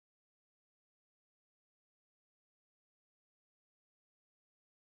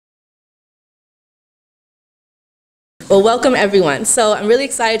Well, welcome everyone. So I'm really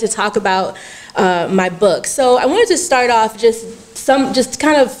excited to talk about my book. So I wanted to start off just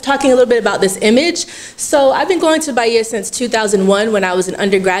kind of talking a little bit about this image. So I've been going to Bahia since 2001 when I was an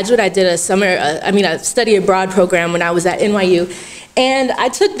undergraduate. I did a study abroad program when I was at NYU. And I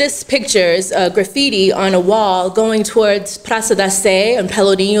took this picture, graffiti on a wall going towards Praça da Sé in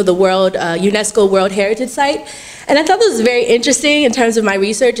Pelourinho, the UNESCO World Heritage Site. And I thought this was very interesting in terms of my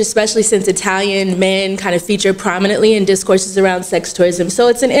research, especially since Italian men kind of feature prominently in discourses around sex tourism. So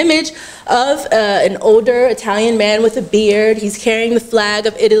it's an image of an older Italian man with a beard. He's carrying the flag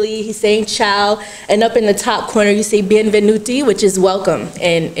of Italy. He's saying ciao. And up in the top corner, you see benvenuti, which is welcome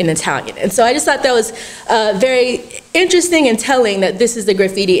in Italian. And so I just thought that was very interesting and telling that this is the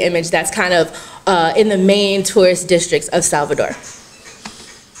graffiti image that's kind of in the main tourist districts of Salvador.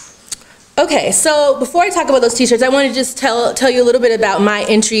 Okay, so before I talk about those t-shirts, I want to just tell you a little bit about my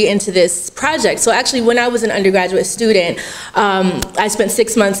entry into this project. So actually, when I was an undergraduate student, I spent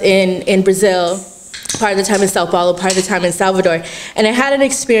 6 months in Brazil, part of the time in Sao Paulo, part of the time in Salvador. And I had an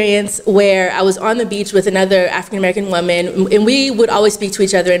experience where I was on the beach with another African-American woman, and we would always speak to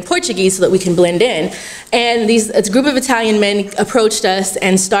each other in Portuguese so that we can blend in. And a group of Italian men approached us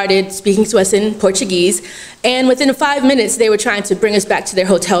and started speaking to us in Portuguese. And within 5 minutes, they were trying to bring us back to their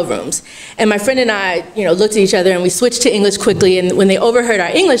hotel rooms. And my friend and I, looked at each other and we switched to English quickly. And when they overheard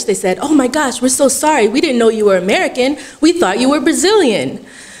our English, they said, "Oh my gosh, we're so sorry. We didn't know you were American. We thought you were Brazilian."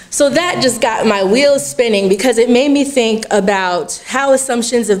 So that just got my wheels spinning because it made me think about how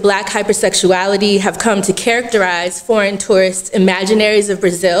assumptions of Black hypersexuality have come to characterize foreign tourists' imaginaries of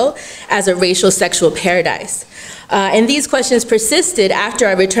Brazil as a racial sexual paradise. And these questions persisted after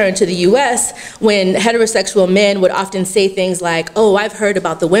I returned to the US when heterosexual men would often say things like, "Oh, I've heard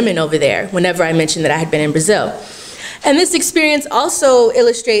about the women over there," whenever I mentioned that I had been in Brazil. And this experience also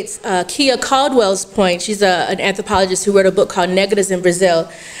illustrates Kia Caldwell's point. She's an anthropologist who wrote a book called Negras in Brazil.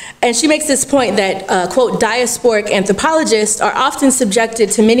 And she makes this point that, quote, diasporic anthropologists are often subjected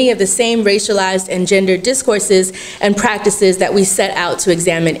to many of the same racialized and gendered discourses and practices that we set out to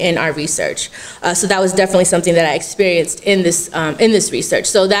examine in our research. So that was definitely something that I experienced in this research.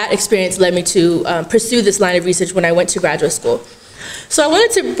 So that experience led me to pursue this line of research when I went to graduate school. So I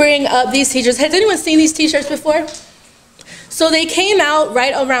wanted to bring up these t-shirts. Has anyone seen these t-shirts before? So they came out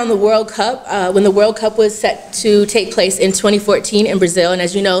right around the World Cup, when the World Cup was set to take place in 2014 in Brazil. And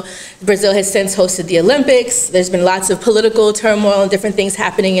as you know, Brazil has since hosted the Olympics. There's been lots of political turmoil and different things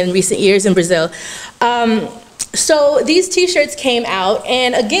happening in recent years in Brazil. So these t-shirts came out,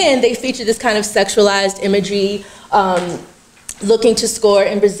 and again, they feature this kind of sexualized imagery, looking to score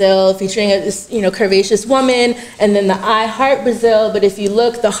in Brazil, featuring a curvaceous woman, and then the I heart Brazil, but if you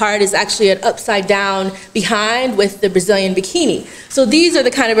look, the heart is actually an upside down behind with the Brazilian bikini. So these are the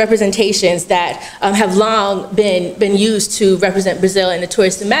kind of representations that have long been used to represent Brazil in the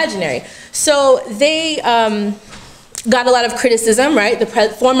tourist imaginary. So they got a lot of criticism, right?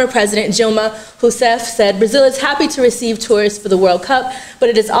 The former president, Dilma Rousseff, said, "Brazil is happy to receive tourists for the World Cup, but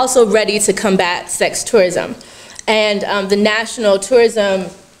it is also ready to combat sex tourism." And the national tourism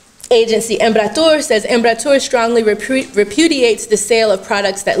agency Embratur says Embratur strongly repudiates the sale of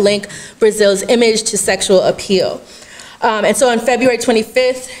products that link Brazil's image to sexual appeal. And so on February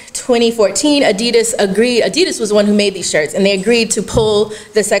 25th, 2014, Adidas was the one who made these shirts, and they agreed to pull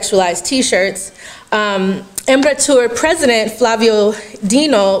the sexualized t-shirts. Embratur president Flavio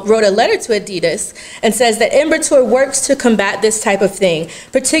Dino wrote a letter to Adidas and says that Embratur works to combat this type of thing,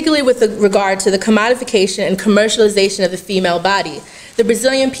 particularly with regard to the commodification and commercialization of the female body. The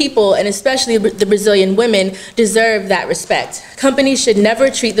Brazilian people, and especially the Brazilian women, deserve that respect. Companies should never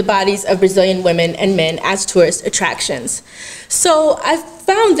treat the bodies of Brazilian women and men as tourist attractions. So I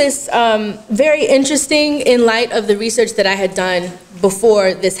found this very interesting in light of the research that I had done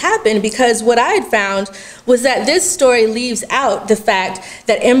before this happened, because what I had found was that this story leaves out the fact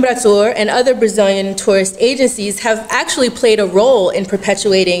that Embratur and other Brazilian tourist agencies have actually played a role in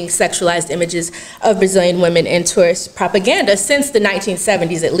perpetuating sexualized images of Brazilian women in tourist propaganda since the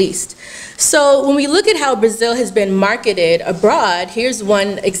 1970s at least. So when we look at how Brazil has been marketed abroad, here's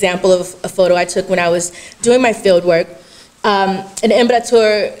one example of a photo I took when I was doing my field work. In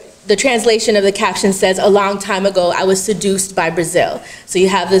Embratur, the translation of the caption says, "A long time ago, I was seduced by Brazil." So you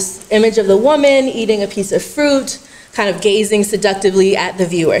have this image of the woman eating a piece of fruit, kind of gazing seductively at the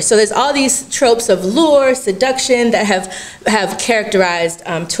viewer. So there's all these tropes of lure, seduction that have characterized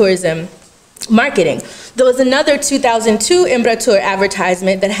tourism marketing. There was another 2002 Embratur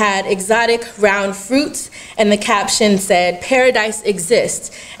advertisement that had exotic round fruits, and the caption said, "Paradise exists,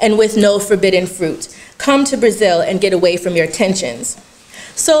 and with no forbidden fruit. Come to Brazil and get away from your tensions."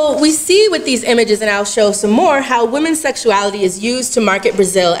 So we see with these images, and I'll show some more, how women's sexuality is used to market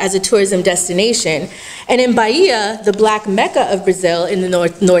Brazil as a tourism destination. And in Bahia, the black mecca of Brazil in the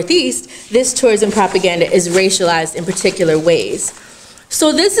northeast, this tourism propaganda is racialized in particular ways.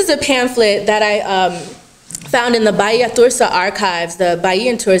 So this is a pamphlet that I found in the Bahia Tursa archives, the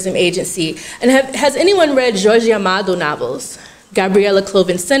Bahian tourism agency. And has anyone read Jorge Amado novels? Gabriela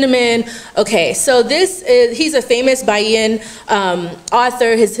Cloven Cinnamon. Okay, so he's a famous Bahian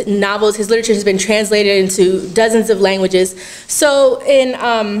author. His novels, his literature has been translated into dozens of languages. So in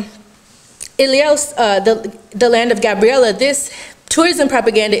Ilhéus, the land of Gabriela, this tourism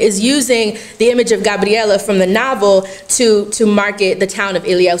propaganda is using the image of Gabriela from the novel to market the town of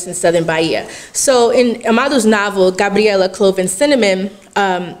Ilhéus in southern Bahia. So in Amado's novel, Gabriela Cloven Cinnamon,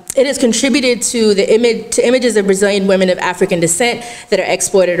 it has contributed to images of Brazilian women of African descent that are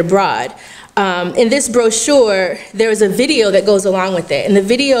exported abroad. In this brochure, there is a video that goes along with it, and the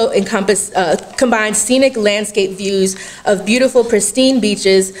video combines scenic landscape views of beautiful, pristine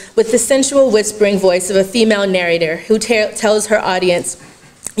beaches with the sensual whispering voice of a female narrator who tells her audience,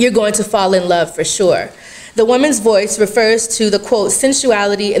 "You're going to fall in love for sure." The woman's voice refers to the, quote,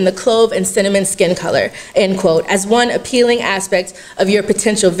 sensuality in the clove and cinnamon skin color, end quote, as one appealing aspect of your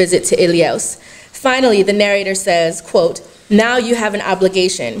potential visit to Ilhéus. Finally, the narrator says, quote, "Now you have an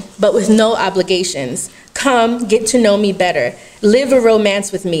obligation, but with no obligations. Come, get to know me better. Live a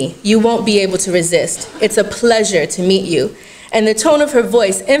romance with me. You won't be able to resist. It's a pleasure to meet you." And the tone of her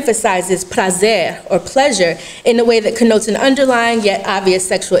voice emphasizes prazer, or pleasure, in a way that connotes an underlying yet obvious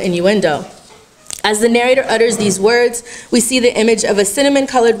sexual innuendo. As the narrator utters these words, we see the image of a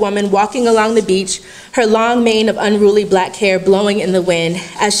cinnamon-colored woman walking along the beach, her long mane of unruly black hair blowing in the wind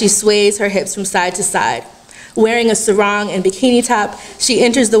as she sways her hips from side to side. Wearing a sarong and bikini top, she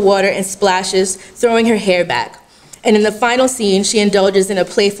enters the water and splashes, throwing her hair back. And in the final scene, she indulges in a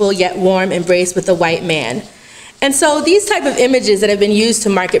playful yet warm embrace with a white man. And so these type of images that have been used to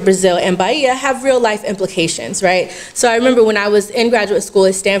market Brazil and Bahia have real life implications, right? So I remember when I was in graduate school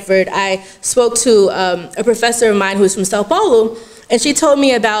at Stanford, I spoke to a professor of mine who was from Sao Paulo, and she told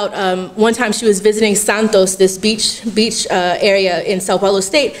me about one time she was visiting Santos, this beach area in Sao Paulo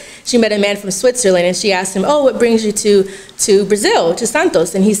state. She met a man from Switzerland, and she asked him, "Oh, what brings you to Brazil, to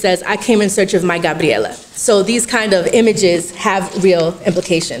Santos?" And he says, "I came in search of my Gabriela." So these kind of images have real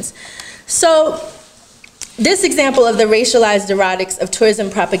implications. So this example of the racialized erotics of tourism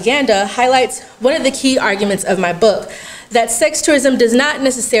propaganda highlights one of the key arguments of my book, that sex tourism does not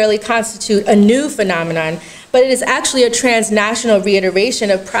necessarily constitute a new phenomenon, but it is actually a transnational reiteration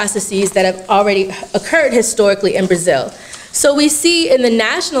of processes that have already occurred historically in Brazil. So we see in the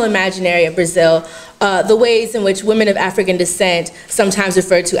national imaginary of Brazil the ways in which women of African descent, sometimes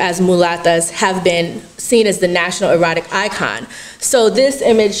referred to as mulatas, have been seen as the national erotic icon. So this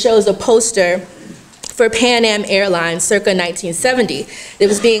image shows a poster for Pan Am Airlines circa 1970. It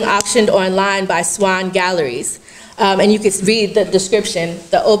was being auctioned online by Swan Galleries. And you can read the description,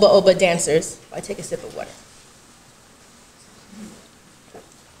 the Oba Oba dancers. I take a sip of water.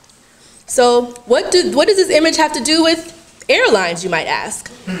 So what does this image have to do with airlines, you might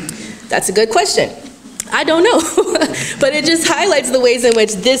ask? That's a good question. I don't know, but it just highlights the ways in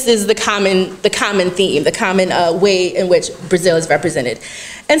which this is the common theme, the common way in which Brazil is represented.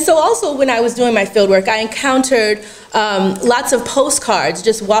 And so also when I was doing my fieldwork, I encountered lots of postcards.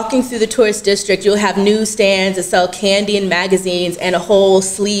 Just walking through the tourist district, you'll have newsstands that sell candy and magazines and a whole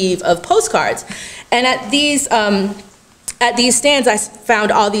sleeve of postcards. And at these stands, I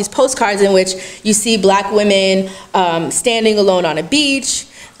found all these postcards in which you see black women standing alone on a beach,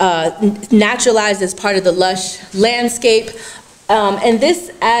 naturalized as part of the lush landscape. And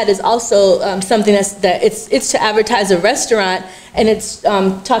this ad is also something it's to advertise a restaurant, and it's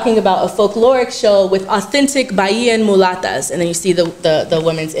talking about a folkloric show with authentic Bahian mulatas, and then you see the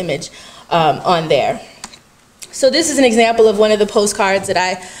woman's image on there. So this is an example of one of the postcards that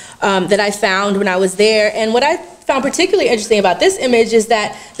I found when I was there, and what I found particularly interesting about this image is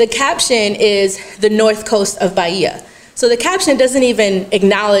that the caption is the north coast of Bahia. So the caption doesn't even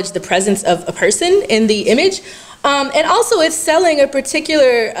acknowledge the presence of a person in the image. And also it's selling a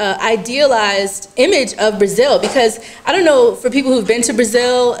particular idealized image of Brazil, because I don't know, for people who've been to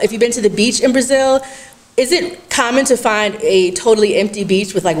Brazil, if you've been to the beach in Brazil, is it common to find a totally empty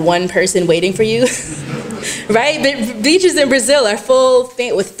beach with like one person waiting for you? Right? But beaches in Brazil are full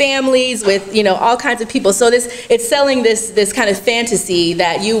with families, with all kinds of people. So it's selling this kind of fantasy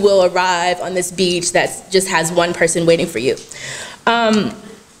that you will arrive on this beach that just has one person waiting for you.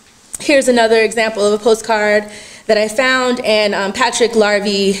 Here's another example of a postcard that I found, and Patrick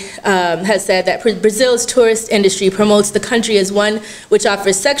Larvey has said that Brazil's tourist industry promotes the country as one which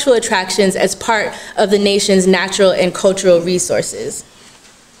offers sexual attractions as part of the nation's natural and cultural resources.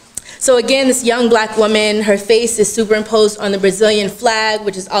 So again, this young black woman, her face is superimposed on the Brazilian flag,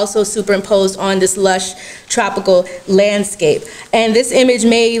 which is also superimposed on this lush tropical landscape. And this image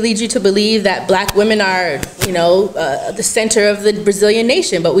may lead you to believe that black women are, the center of the Brazilian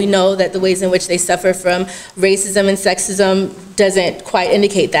nation, but we know that the ways in which they suffer from racism and sexism doesn't quite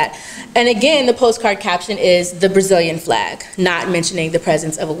indicate that. And again, the postcard caption is the Brazilian flag, not mentioning the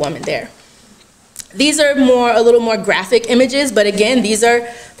presence of a woman there. These are a little more graphic images, but again, these are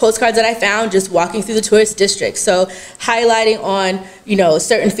postcards that I found just walking through the tourist district. So highlighting on,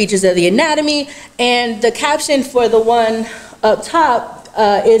 certain features of the anatomy, and the caption for the one up top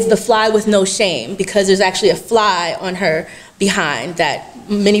is "the fly with no shame," because there's actually a fly on her behind that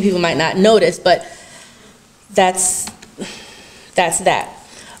many people might not notice, but that's that.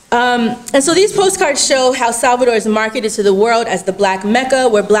 And so these postcards show how Salvador is marketed to the world as the black Mecca,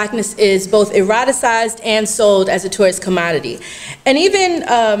 where blackness is both eroticized and sold as a tourist commodity. And even,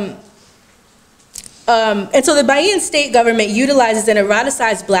 and so the Bahian state government utilizes an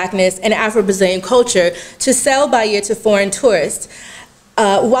eroticized blackness and Afro-Brazilian culture to sell Bahia to foreign tourists.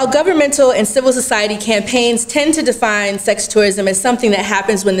 While governmental and civil society campaigns tend to define sex tourism as something that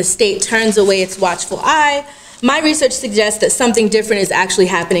happens when the state turns away its watchful eye, my research suggests that something different is actually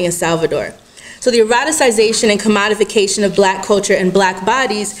happening in Salvador. So the eroticization and commodification of black culture and black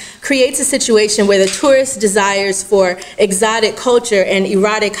bodies creates a situation where the tourist desires for exotic culture and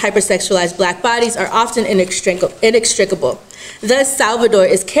erotic hypersexualized black bodies are often inextricable. Thus, Salvador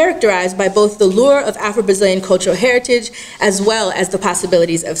is characterized by both the lure of Afro-Brazilian cultural heritage as well as the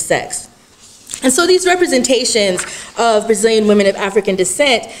possibilities of sex. And so these representations of Brazilian women of African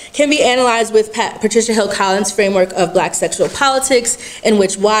descent can be analyzed with Patricia Hill Collins' framework of black sexual politics, in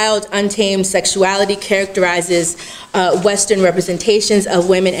which wild, untamed sexuality characterizes Western representations of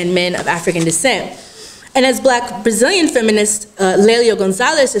women and men of African descent. And as black Brazilian feminist Lelio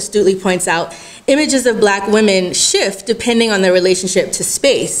Gonzalez astutely points out, images of black women shift depending on their relationship to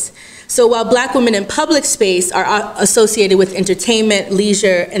space. So while black women in public space are associated with entertainment,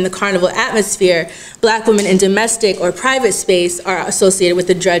 leisure, and the carnival atmosphere, black women in domestic or private space are associated with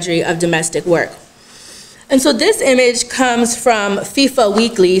the drudgery of domestic work. And so this image comes from FIFA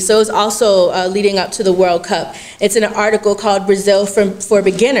Weekly, so it's also leading up to the World Cup. It's in an article called Brazil for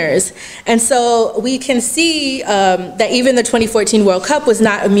Beginners. And so we can see that even the 2014 World Cup was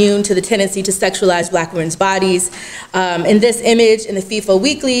not immune to the tendency to sexualize black women's bodies. In this image, in the FIFA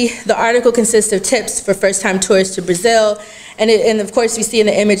Weekly, the article consists of tips for first-time tourists to Brazil. And of course, we see in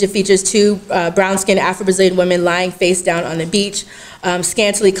the image, it features two brown-skinned Afro-Brazilian women lying face down on the beach.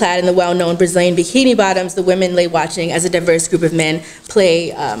 Scantily clad in the well-known Brazilian bikini bottoms, the women lay watching as a diverse group of men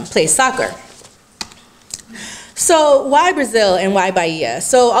play soccer. So why Brazil and why Bahia?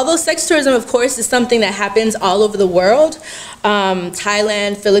 So although sex tourism, of course, is something that happens all over the world,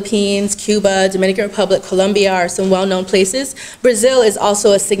 Thailand, Philippines, Cuba, Dominican Republic, Colombia are some well-known places, Brazil is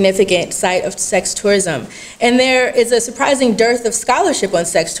also a significant site of sex tourism. And there is a surprising dearth of scholarship on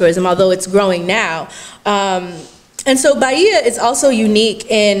sex tourism, although it's growing now. And so Bahia is also unique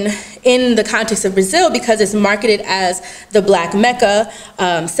in the context of Brazil because it's marketed as the Black Mecca.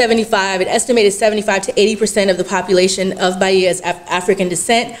 An estimated 75 to 80% of the population of Bahia is African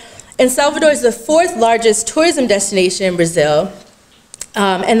descent. And Salvador is the fourth largest tourism destination in Brazil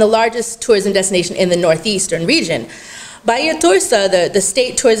and the largest tourism destination in the northeastern region. Bahia Tursa, the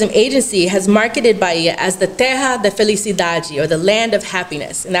state tourism agency, has marketed Bahia as the Terra da Felicidade, or the land of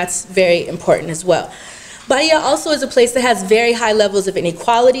happiness, and that's very important as well. Bahia also is a place that has very high levels of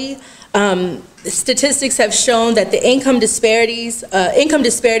inequality. Statistics have shown that the income disparities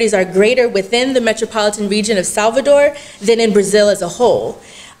are greater within the metropolitan region of Salvador than in Brazil as a whole.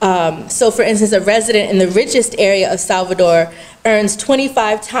 So for instance, a resident in the richest area of Salvador earns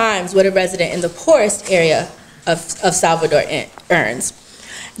 25 times what a resident in the poorest area of Salvador earns.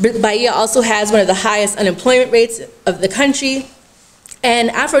 Bahia also has one of the highest unemployment rates of the country.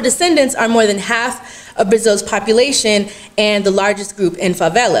 And Afro-descendants are more than half of Brazil's population and the largest group in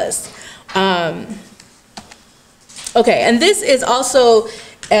favelas. Okay, and this is also,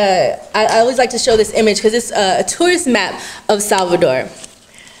 I always like to show this image because it's a tourist map of Salvador.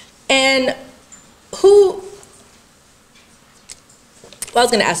 And well, I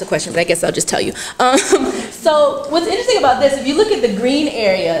was going to ask a question, but I guess I'll just tell you. So what's interesting about this, if you look at the green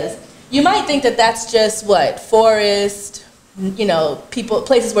areas, you might think that that's just what, forest, you know,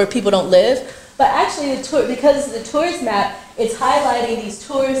 places where people don't live. But actually, because it's a tourist map, it's highlighting these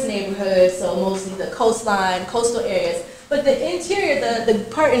tourist neighborhoods, so mostly the coastline, coastal areas. But the interior, the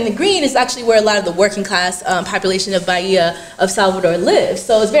part in the green is actually where a lot of the working class population of Bahia, of Salvador lives.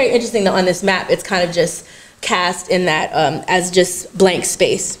 So it's very interesting that on this map, it's kind of just cast in that as just blank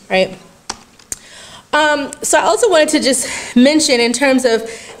space, right? So I also wanted to just mention in terms of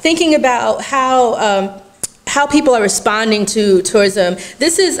thinking about how people are responding to tourism.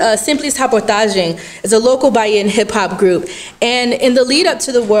 This is Simples Reportagem. It's a local Bahian hip-hop group. And in the lead up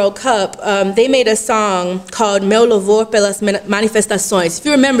to the World Cup, they made a song called Meu Louvor pelas Manifestações. If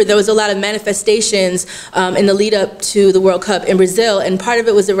you remember, there was a lot of manifestations in the lead up to the World Cup in Brazil, and part of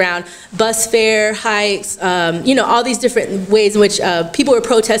it was around bus fare hikes, you know, all these different ways in which people were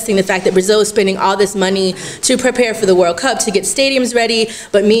protesting the fact that Brazil was spending all this money to prepare for the World Cup, to get stadiums ready,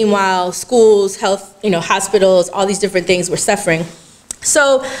 but meanwhile, schools, health, you know, hospitals, all these different things were suffering.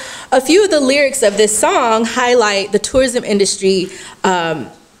 So a few of the lyrics of this song highlight the tourism industry,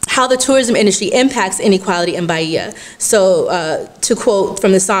 how the tourism industry impacts inequality in Bahia. So to quote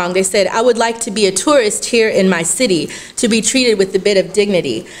from the song, they said, "I would like to be a tourist here in my city, to be treated with a bit of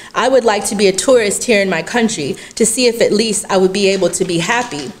dignity. I would like to be a tourist here in my country, to see if at least I would be able to be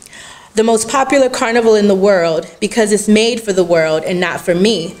happy. The most popular carnival in the world, because it's made for the world and not for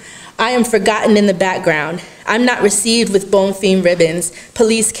me. I am forgotten in the background. I'm not received with bone-themed ribbons,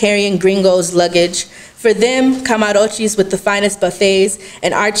 police carrying gringos' luggage. For them, camarotes with the finest buffets,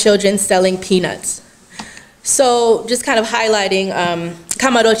 and our children selling peanuts." So just kind of highlighting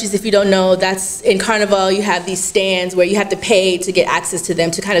camarotes, if you don't know, that's in Carnival, you have these stands where you have to pay to get access to them,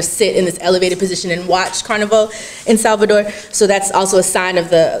 to kind of sit in this elevated position and watch Carnival in Salvador. So that's also a sign of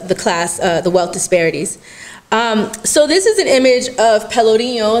the class, the wealth disparities. So this is an image of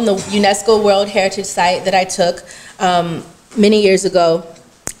Pelourinho, the UNESCO World Heritage Site that I took many years ago.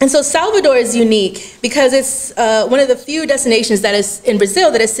 And so Salvador is unique because it's one of the few destinations that is in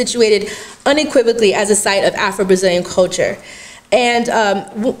Brazil that is situated unequivocally as a site of Afro-Brazilian culture. And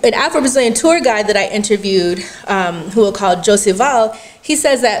an Afro-Brazilian tour guide that I interviewed, who we'll call Josival, he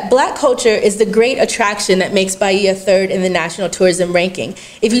says that Black culture is the great attraction that makes Bahia third in the national tourism ranking.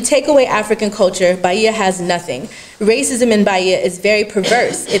 If you take away African culture, Bahia has nothing. Racism in Bahia is very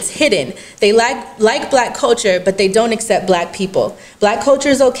perverse. It's hidden. They like Black culture, but they don't accept Black people. Black culture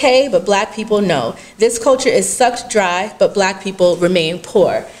is okay, but Black people no. This culture is sucked dry, but Black people remain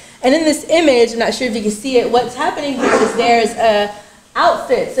poor. And in this image, I'm not sure if you can see it, what's happening here is there's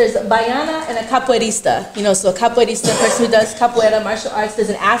outfits. There's a baiana and a capoeirista. You know, so a capoeirista, a person who does capoeira, martial arts,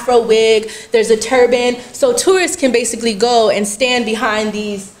 there's an afro wig, there's a turban. So tourists can basically go and stand behind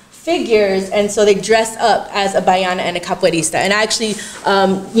these figures, and so they dress up as a baiana and a capoeirista. And I actually,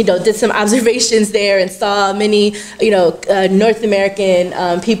 you know, did some observations there and saw many, you know, North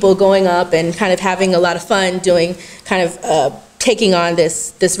American people going up and kind of having a lot of fun doing kind of taking on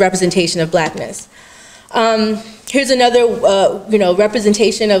this representation of Blackness. Here's another, you know,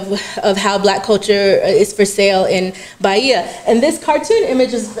 representation of how Black culture is for sale in Bahia. And this cartoon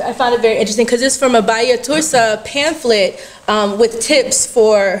image I found it very interesting because it's from a Bahia Tursa pamphlet with tips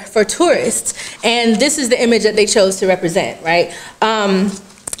for tourists. And this is the image that they chose to represent, right?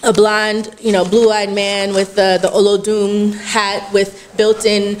 A blonde, you know, blue-eyed man with the Olodum hat with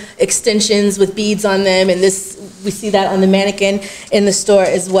built-in extensions with beads on them, and this, we see that on the mannequin in the store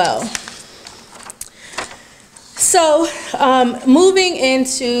as well. So moving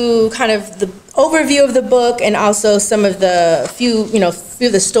into kind of the overview of the book and also some of the few of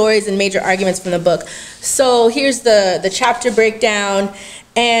the stories and major arguments from the book. So here's the chapter breakdown,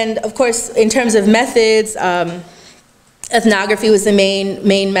 and of course in terms of methods, ethnography was the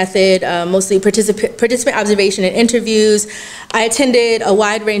main method, mostly participant observation and interviews. I attended a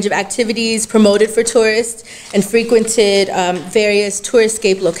wide range of activities promoted for tourists and frequented various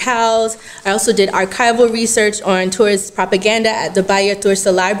touristscape locales. I also did archival research on tourist propaganda at the Bahia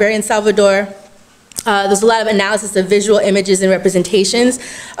Tursa Library in Salvador. There's a lot of analysis of visual images and representations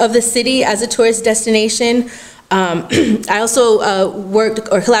of the city as a tourist destination. I also worked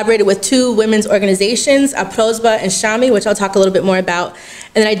or collaborated with two women's organizations, Aprosba and Shami, which I'll talk a little bit more about.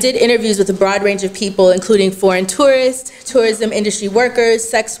 And then I did interviews with a broad range of people, including foreign tourists, tourism industry workers,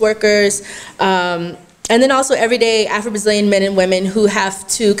 sex workers, and then also everyday Afro-Brazilian men and women who have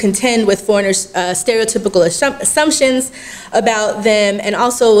to contend with foreigners' stereotypical assumptions about them, and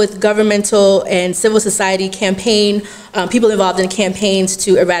also with governmental and civil society people involved in campaigns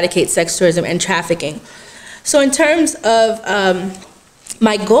to eradicate sex tourism and trafficking. So in terms of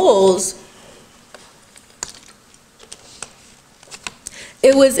my goals,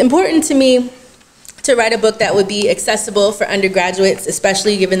 it was important to me to write a book that would be accessible for undergraduates,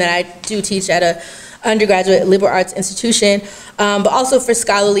 especially given that I do teach at undergraduate liberal arts institution, but also for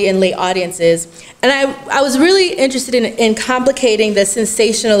scholarly and lay audiences. And I was really interested in complicating the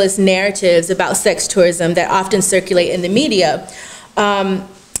sensationalist narratives about sex tourism that often circulate in the media.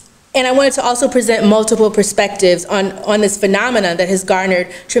 And I wanted to also present multiple perspectives on this phenomenon that has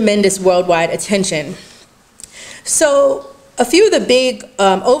garnered tremendous worldwide attention. So a few of the big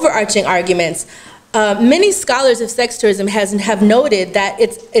overarching arguments, many scholars of sex tourism have noted that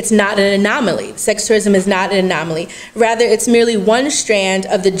it's not an anomaly. Sex tourism is not an anomaly. Rather, it's merely one strand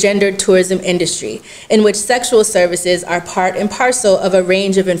of the gendered tourism industry in which sexual services are part and parcel of a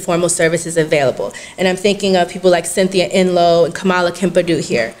range of informal services available. And I'm thinking of people like Cynthia Inlow and Kamala Kimpadu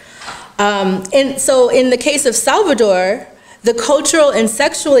here. And so in the case of Salvador, the cultural and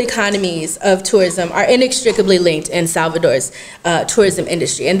sexual economies of tourism are inextricably linked in Salvador's tourism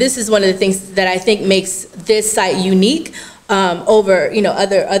industry. And this is one of the things that I think makes this site unique over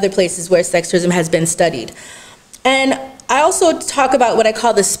other places where sex tourism has been studied. And I also talk about what I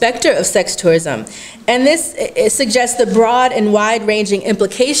call the specter of sex tourism. And it suggests the broad and wide-ranging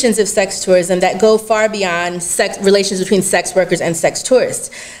implications of sex tourism that go far beyond relations between sex workers and sex tourists.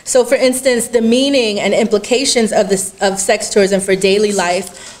 So for instance, the meaning and implications of sex tourism for daily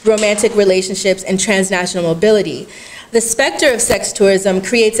life, romantic relationships, and transnational mobility. The specter of sex tourism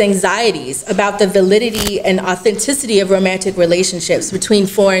creates anxieties about the validity and authenticity of romantic relationships between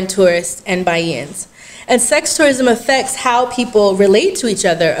foreign tourists and Bahians. And sex tourism affects how people relate to each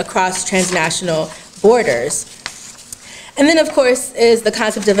other across transnational borders. And then, of course, is the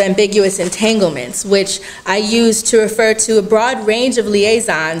concept of ambiguous entanglements, which I use to refer to a broad range of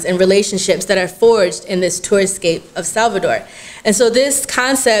liaisons and relationships that are forged in this touristscape of Salvador. And so this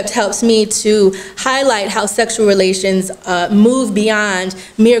concept helps me to highlight how sexual relations move beyond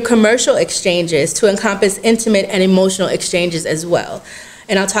mere commercial exchanges to encompass intimate and emotional exchanges as well.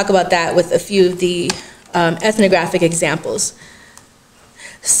 And I'll talk about that with a few of the ethnographic examples.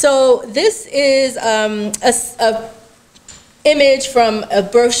 So this is a image from a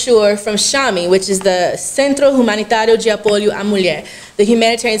brochure from SHAMI, which is the Centro Humanitário de Apoio à Mulher, the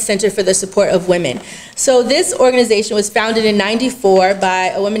Humanitarian Center for the Support of Women. So this organization was founded in '94 by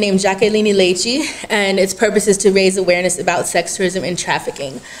a woman named Jacqueline Leite, and its purpose is to raise awareness about sex tourism and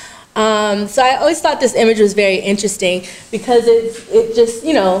trafficking. So I always thought this image was very interesting because it just,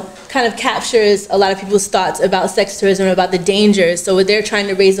 kind of captures a lot of people's thoughts about sex tourism and about the dangers. So when they're trying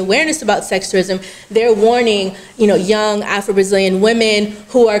to raise awareness about sex tourism, they're warning, young Afro-Brazilian women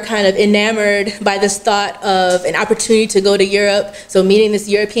who are kind of enamored by this thought of an opportunity to go to Europe. So meeting this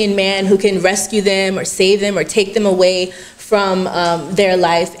European man who can rescue them or save them or take them away from their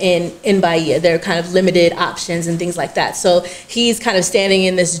life in Bahia. There are kind of limited options and things like that. So he's kind of standing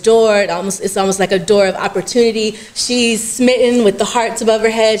in this door. It's almost like a door of opportunity. She's smitten with the hearts above her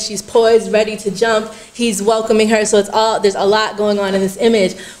head. She's poised, ready to jump. He's welcoming her. So there's a lot going on in this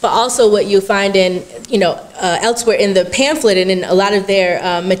image. But also what you find in, elsewhere in the pamphlet and in a lot of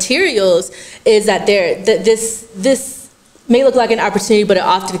their materials is that this may look like an opportunity, but it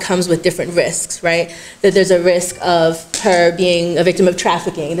often comes with different risks, right? That there's a risk of her being a victim of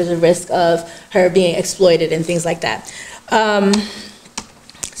trafficking, there's a risk of her being exploited and things like that.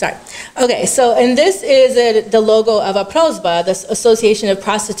 Sorry. Okay, so, and this is the logo of APROSBA, the Association of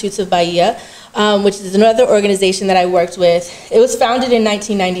Prostitutes of Bahia, which is another organization that I worked with. It was founded in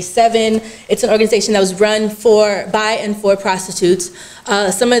 1997. It's an organization that was run by and for prostitutes.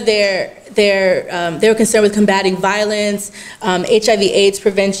 Some of they were concerned with combating violence, HIV/AIDS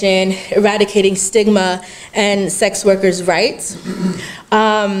prevention, eradicating stigma, and sex workers' rights.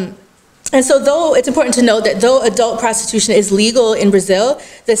 And so it's important to note that though adult prostitution is legal in Brazil,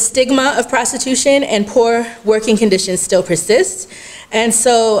 the stigma of prostitution and poor working conditions still persist. And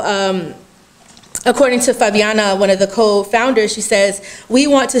so according to Fabiana, one of the co-founders, she says, "We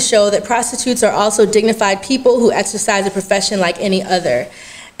want to show that prostitutes are also dignified people who exercise a profession like any other."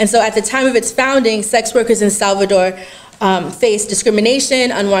 And so at the time of its founding, sex workers in Salvador faced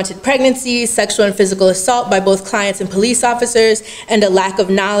discrimination, unwanted pregnancies, sexual and physical assault by both clients and police officers, and a lack of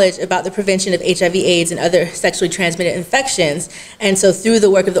knowledge about the prevention of HIV/AIDS and other sexually transmitted infections. And so through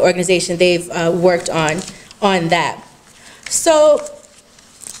the work of the organization, they've worked on that. So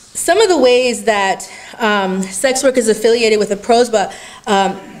some of the ways that sex workers affiliated with APROSBA,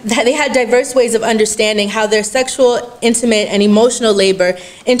 that they had diverse ways of understanding how their sexual, intimate, and emotional labor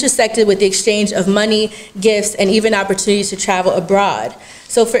intersected with the exchange of money, gifts, and even opportunities to travel abroad.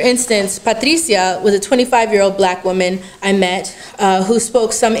 So for instance, Patricia was a 25-year-old black woman I met who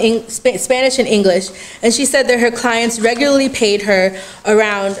spoke some Spanish and English, and she said that her clients regularly paid her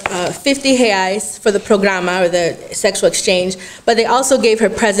around 50 reais for the programa, or the sexual exchange, but they also gave her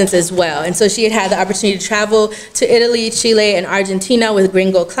presents as well. And so she had the opportunity to travel to Italy, Chile, and Argentina with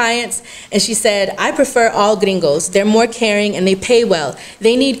gringo clients, and she said, I prefer all gringos. They're more caring and they pay well.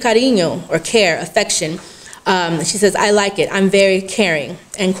 They need cariño, or care, affection. She says, I like it, I'm very caring,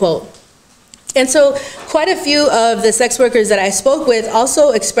 end quote. And so quite a few of the sex workers that I spoke with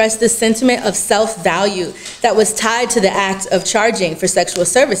also expressed this sentiment of self-value that was tied to the act of charging for sexual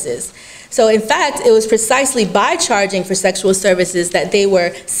services. So in fact, it was precisely by charging for sexual services that they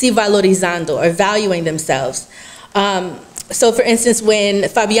were se valorizando, or valuing themselves. So for instance, when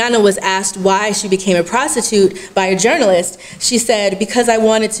Fabiana was asked why she became a prostitute by a journalist, she said, because I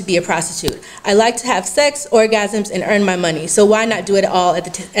wanted to be a prostitute. I like to have sex, orgasms, and earn my money, so why not do it all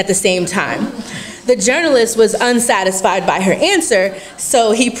at the same time? The journalist was unsatisfied by her answer,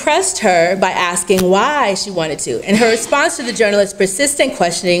 so he pressed her by asking why she wanted to. And her response to the journalist's persistent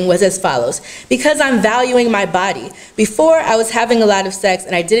questioning was as follows: because I'm valuing my body. Before, I was having a lot of sex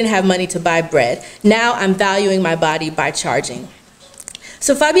and I didn't have money to buy bread. Now I'm valuing my body by charging.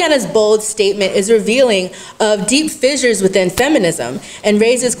 So Fabiana's bold statement is revealing of deep fissures within feminism and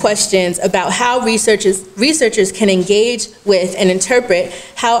raises questions about how researchers can engage with and interpret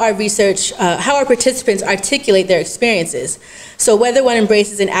how our participants articulate their experiences. So whether one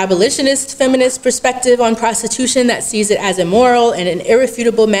embraces an abolitionist feminist perspective on prostitution that sees it as immoral and an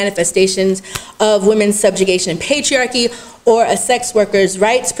irrefutable manifestation of women's subjugation and patriarchy, or a sex worker's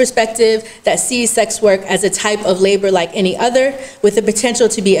rights perspective that sees sex work as a type of labor like any other, with the potential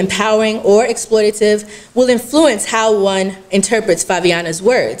to be empowering or exploitative, will influence how one interprets Fabiana's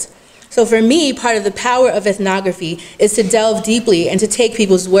words. So for me, part of the power of ethnography is to delve deeply and to take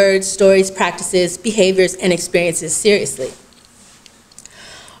people's words, stories, practices, behaviors, and experiences seriously.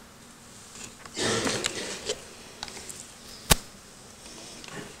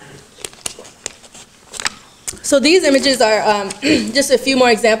 So these images are just a few more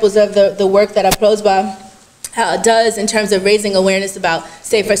examples of the work that Afro-Brazilian does in terms of raising awareness about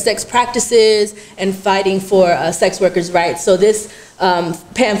safer sex practices and fighting for sex workers' rights. So this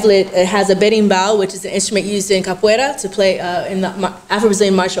pamphlet has a berimbau, which is an instrument used in capoeira to play in the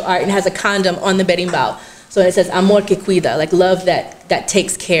Afro-Brazilian martial art, and has a condom on the berimbau. So it says amor que cuida, like love that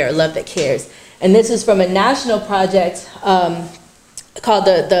takes care, love that cares. And this is from a national project called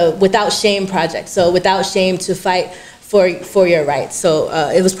the Without Shame Project. So without shame, to fight for your rights. So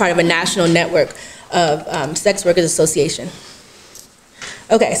it was part of a national network of sex workers association.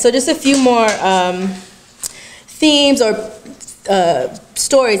 Okay, so just a few more themes or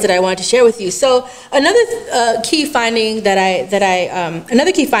stories that I wanted to share with you. So another key finding was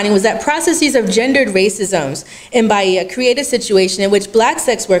that processes of gendered racisms in Bahia create a situation in which black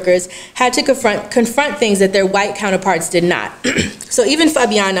sex workers had to confront things that their white counterparts did not. So even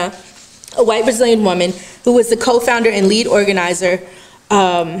Fabiana, a white Brazilian woman who was the co-founder and lead organizer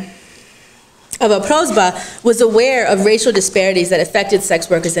of Afro-Brazilian, was aware of racial disparities that affected sex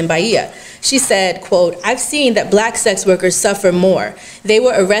workers in Bahia. She said, quote, I've seen that black sex workers suffer more. They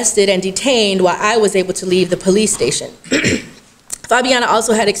were arrested and detained while I was able to leave the police station. Fabiana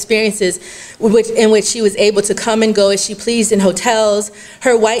also had experiences in which she was able to come and go as she pleased in hotels.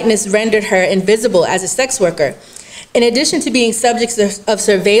 Her whiteness rendered her invisible as a sex worker. In addition to being subjects of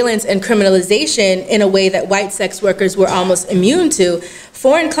surveillance and criminalization in a way that white sex workers were almost immune to,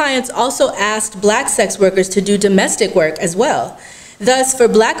 foreign clients also asked black sex workers to do domestic work as well. Thus, for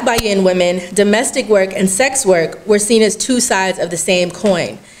black Bahian women, domestic work and sex work were seen as two sides of the same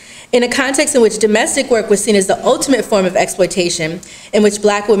coin. In a context in which domestic work was seen as the ultimate form of exploitation, in which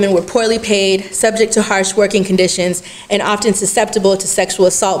black women were poorly paid, subject to harsh working conditions, and often susceptible to sexual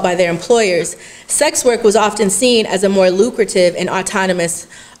assault by their employers, sex work was often seen as a more lucrative and autonomous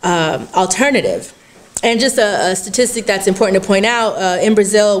alternative. And just a statistic that's important to point out, in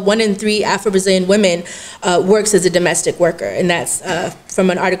Brazil, 1 in 3 Afro-Brazilian women works as a domestic worker, and that's from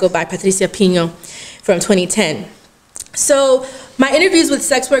an article by Patricia Pinho from 2010. So my interviews with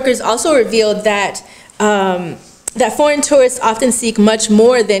sex workers also revealed that that foreign tourists often seek much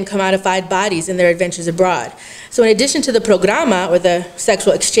more than commodified bodies in their adventures abroad. So in addition to the programa, or the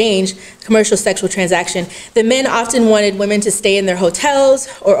sexual exchange, commercial sexual transaction, the men often wanted women to stay in their hotels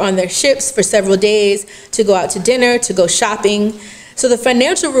or on their ships for several days, to go out to dinner, to go shopping. So the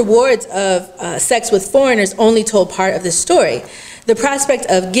financial rewards of sex with foreigners only told part of the story. The prospect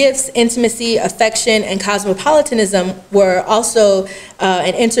of gifts, intimacy, affection, and cosmopolitanism were also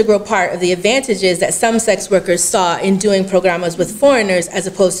an integral part of the advantages that some sex workers saw in doing programas with foreigners as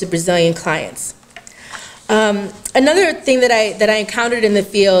opposed to Brazilian clients. Another thing that I encountered in the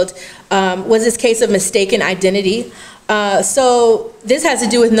field was this case of mistaken identity. So this has to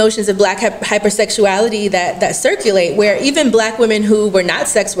do with notions of black hypersexuality that circulate, where even black women who were not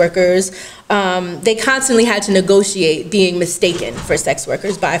sex workers, they constantly had to negotiate being mistaken for sex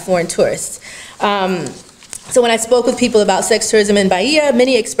workers by foreign tourists. So when I spoke with people about sex tourism in Bahia,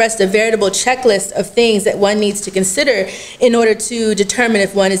 many expressed a veritable checklist of things that one needs to consider in order to determine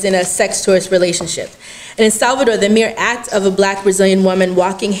if one is in a sex tourist relationship. And in Salvador, the mere act of a black Brazilian woman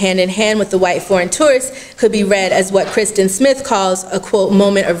walking hand in hand with a white foreign tourist could be read as what Kristen Smith calls a, quote,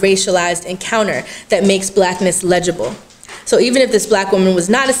 moment of racialized encounter that makes blackness legible. So even if this black woman was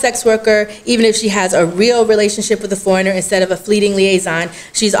not a sex worker, even if she has a real relationship with a foreigner instead of a fleeting liaison,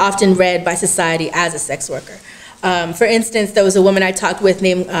 she's often read by society as a sex worker. For instance, there was a woman I talked with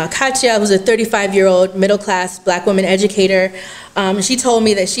named Katia, who's a 35-year-old middle-class black woman educator. She told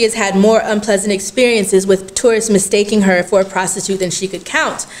me that she has had more unpleasant experiences with tourists mistaking her for a prostitute than she could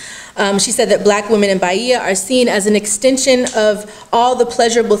count. She said that black women in Bahia are seen as an extension of all the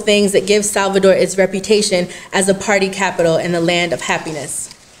pleasurable things that give Salvador its reputation as a party capital and the land of happiness.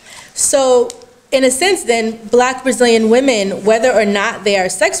 So, in a sense then, black Brazilian women, whether or not they are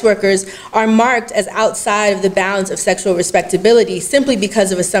sex workers, are marked as outside of the bounds of sexual respectability simply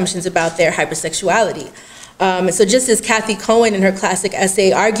because of assumptions about their hypersexuality. So just as Kathy Cohen in her classic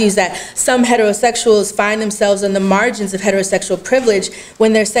essay argues that some heterosexuals find themselves on the margins of heterosexual privilege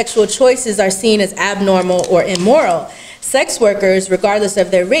when their sexual choices are seen as abnormal or immoral, sex workers, regardless of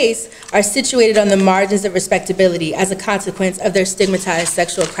their race, are situated on the margins of respectability as a consequence of their stigmatized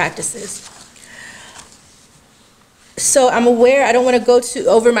sexual practices. So I'm aware I don't want to go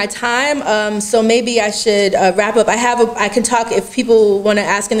over my time, so maybe I should wrap up. I can talk, if people want to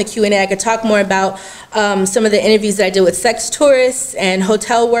ask in the Q&A, I could talk more about some of the interviews that I did with sex tourists and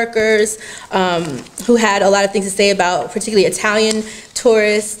hotel workers who had a lot of things to say about particularly Italian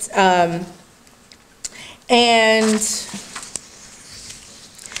tourists.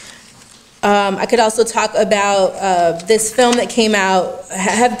 I could also talk about this film that came out.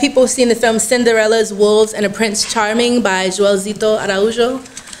 Have people seen the film Cinderella's Wolves and a Prince Charming by Joelzito Araujo?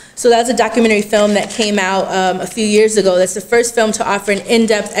 So that's a documentary film that came out a few years ago. That's the first film to offer an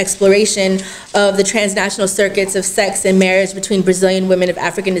in-depth exploration of the transnational circuits of sex and marriage between Brazilian women of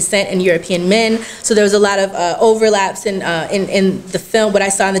African descent and European men. So there was a lot of overlaps in the film, what I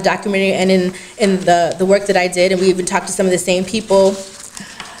saw in the documentary and in the work that I did, and we even talked to some of the same people.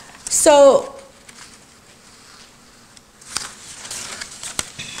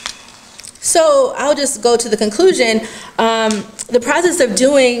 So I'll just go to the conclusion. The process of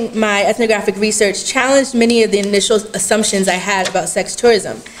doing my ethnographic research challenged many of the initial assumptions I had about sex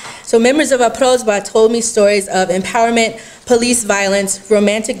tourism. So members of Afro-Brazilian told me stories of empowerment, police violence,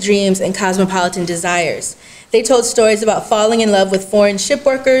 romantic dreams, and cosmopolitan desires. They told stories about falling in love with foreign ship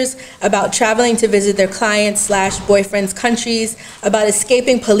workers, about traveling to visit their clients' /boyfriends' countries, about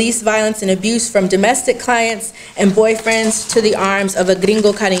escaping police violence and abuse from domestic clients and boyfriends to the arms of a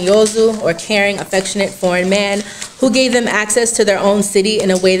gringo cariñoso, or caring, affectionate foreign man, who gave them access to their own city in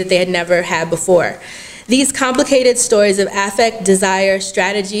a way that they had never had before. These complicated stories of affect, desire,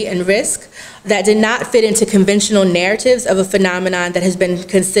 strategy, and risk that did not fit into conventional narratives of a phenomenon that has been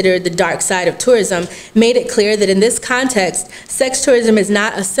considered the dark side of tourism made it clear that in this context, sex tourism is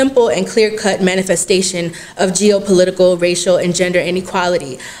not a simple and clear-cut manifestation of geopolitical, racial, and gender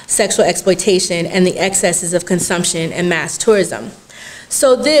inequality, sexual exploitation, and the excesses of consumption and mass tourism.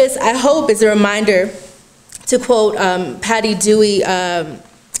 So this, I hope, is a reminder, to quote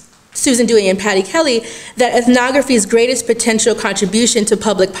Susan Dewey and Patty Kelly, that ethnography's greatest potential contribution to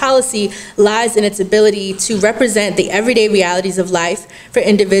public policy lies in its ability to represent the everyday realities of life for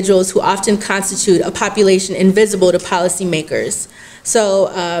individuals who often constitute a population invisible to policymakers.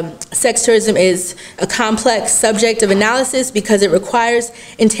 So sex tourism is a complex subject of analysis because it requires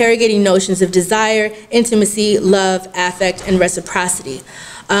interrogating notions of desire, intimacy, love, affect, and reciprocity.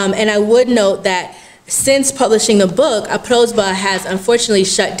 And I would note that since publishing the book, Afro-Brazilian has unfortunately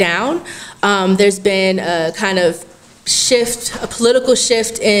shut down. There's been a kind of shift, a political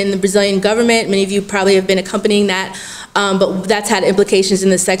shift in the Brazilian government. Many of you probably have been accompanying that, but that's had implications in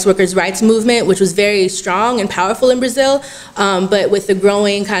the sex workers' rights movement, which was very strong and powerful in Brazil. But with the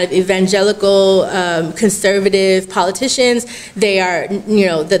growing kind of evangelical, conservative politicians, they are,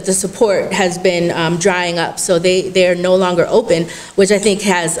 that the support has been drying up. So they are no longer open, which I think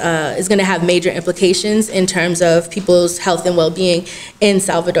is going to have major implications in terms of people's health and well-being in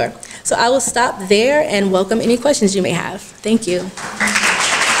Salvador. So I will stop there and welcome any questions you may have. Thank you.